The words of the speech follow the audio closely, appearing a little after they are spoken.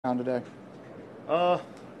Round today? I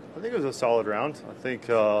think it was a solid round. I think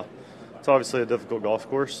it's obviously a difficult golf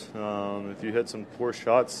course. If you hit some poor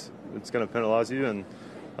shots, it's going to penalize you, and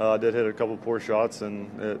I did hit a couple poor shots, and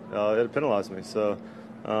it penalized me. So,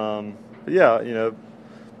 but yeah,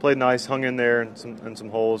 played nice, hung in there in some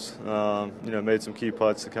holes. Made some key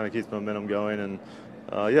putts to kind of keep the momentum going, and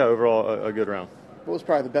yeah, overall a good round. What was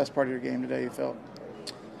probably the best part of your game today, you felt?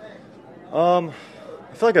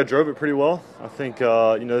 I feel like I drove it pretty well. I think,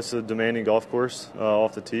 this is a demanding golf course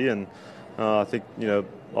off the tee, and I think,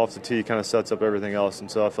 off the tee kind of sets up everything else.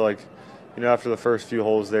 And so I feel like, after the first few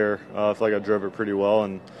holes there, I feel like I drove it pretty well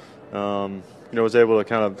and, was able to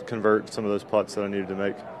kind of convert some of those putts that I needed to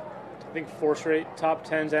make. I think 4 straight top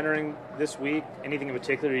 10s entering this week. Anything in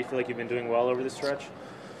particular you feel like you've been doing well over the stretch?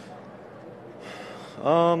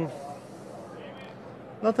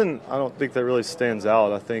 Nothing, I don't think that really stands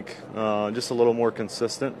out. I think just a little more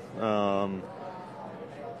consistent. But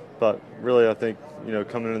really, I think,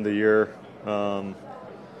 coming into the year,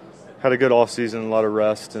 had a good off season, a lot of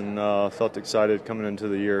rest, and felt excited coming into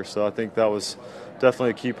the year. So I think that was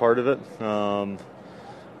definitely a key part of it.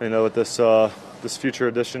 With this future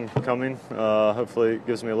edition coming, hopefully it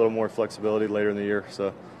gives me a little more flexibility later in the year.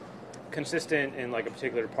 So. Consistent in like a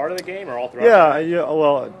particular part of the game or all throughout? Yeah.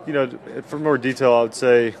 Well, for more detail, I would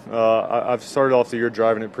say I've started off the year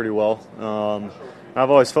driving it pretty well. I've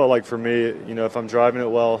always felt like for me, if I'm driving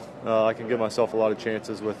it well, I can give myself a lot of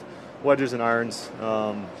chances with wedges and irons,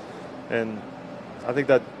 and I think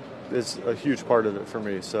that is a huge part of it for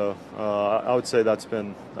me. So I would say that's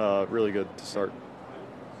been really good to start.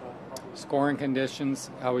 Scoring conditions,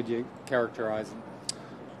 how would you characterize them?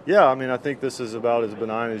 Yeah, I think this is about as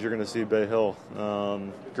benign as you're going to see Bay Hill.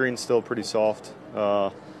 Green's still pretty soft.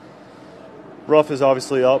 Rough is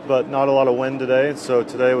obviously up, but not a lot of wind today. So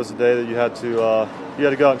today was the day that you had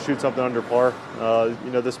to go out and shoot something under par.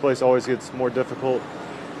 This place always gets more difficult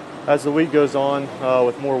as the week goes on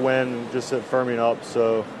with more wind and just it firming up.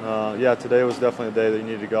 So yeah, today was definitely a day that you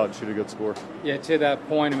needed to go out and shoot a good score. Yeah, to that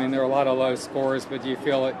point, there are a lot of low scores, but do you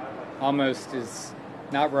feel it almost is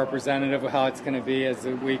not representative of how it's going to be as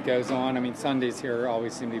the week goes on? Sundays here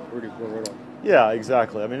always seem to be pretty brutal. Yeah,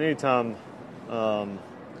 exactly. Anytime,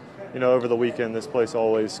 over the weekend, this place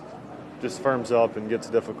always just firms up and gets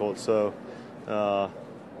difficult. So I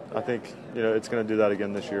think, it's going to do that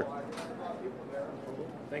again this year.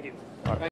 Thank you. All right.